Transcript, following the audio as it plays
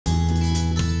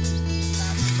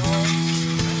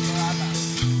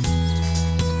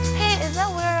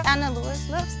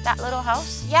that little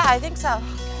house? Yeah, I think so.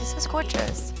 This was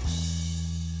gorgeous.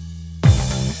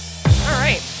 All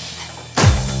right.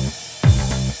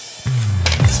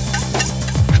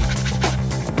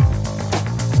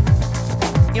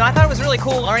 You know, I thought it was really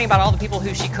cool learning about all the people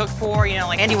who she cooked for. You know,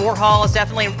 like Andy Warhol is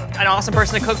definitely an awesome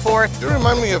person to cook for. You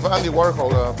remind me of Andy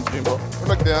Warhol, Jimbo. You're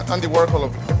like the Andy Warhol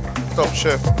of Top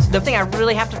Chef. The thing I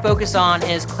really have to focus on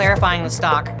is clarifying the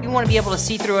stock. You want to be able to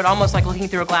see through it almost like looking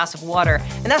through a glass of water.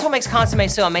 And that's what makes consommé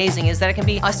so amazing, is that it can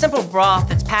be a simple broth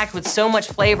that's packed with so much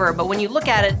flavor, but when you look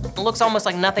at it, it looks almost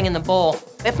like nothing in the bowl.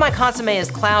 If my consommé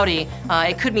is cloudy,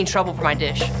 it could mean trouble for my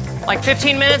dish. Like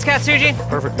 15 minutes, Katsuji?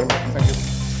 Perfect, Jimbo. Thank you.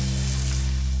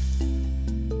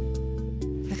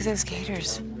 Look at those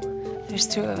gators. There's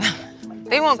 2 of them.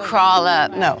 They won't crawl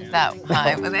up that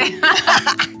high, will they?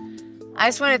 I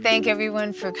just want to thank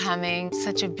everyone for coming.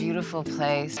 Such a beautiful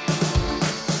place.